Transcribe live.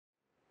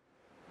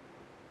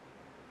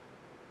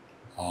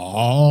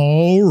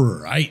All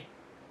right.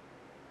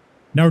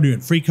 Now we're doing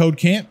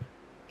freeCodeCamp,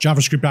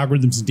 JavaScript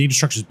algorithms and data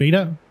structures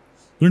beta.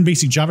 Learn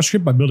basic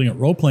JavaScript by building a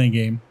role-playing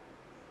game.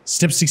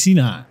 Step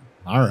 69.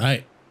 All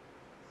right.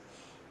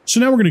 So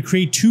now we're going to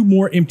create two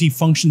more empty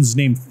functions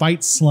named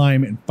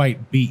fightSlime and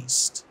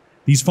fightBeast.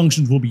 These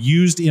functions will be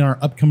used in our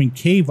upcoming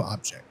cave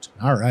object.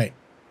 All right.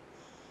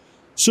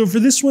 So for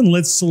this one,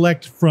 let's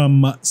select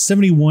from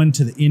 71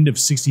 to the end of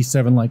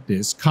 67 like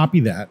this. Copy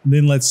that.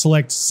 Then let's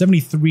select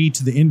 73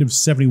 to the end of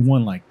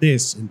 71 like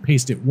this and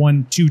paste it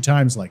 2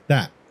 times like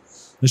that.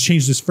 Let's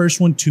change this first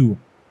one to,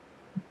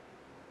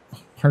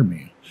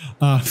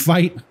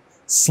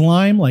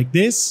 fightSlime like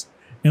this.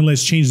 And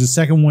let's change the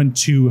second one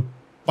to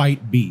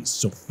fightBeast.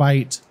 So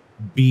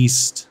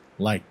fightBeast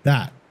like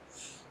that.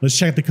 Let's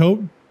check the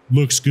code.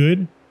 Looks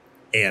good.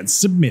 And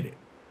submit it.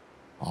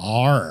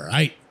 All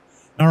right.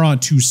 Now we're on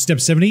to step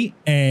 70,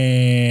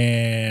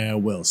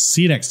 and we'll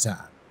see you next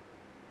time.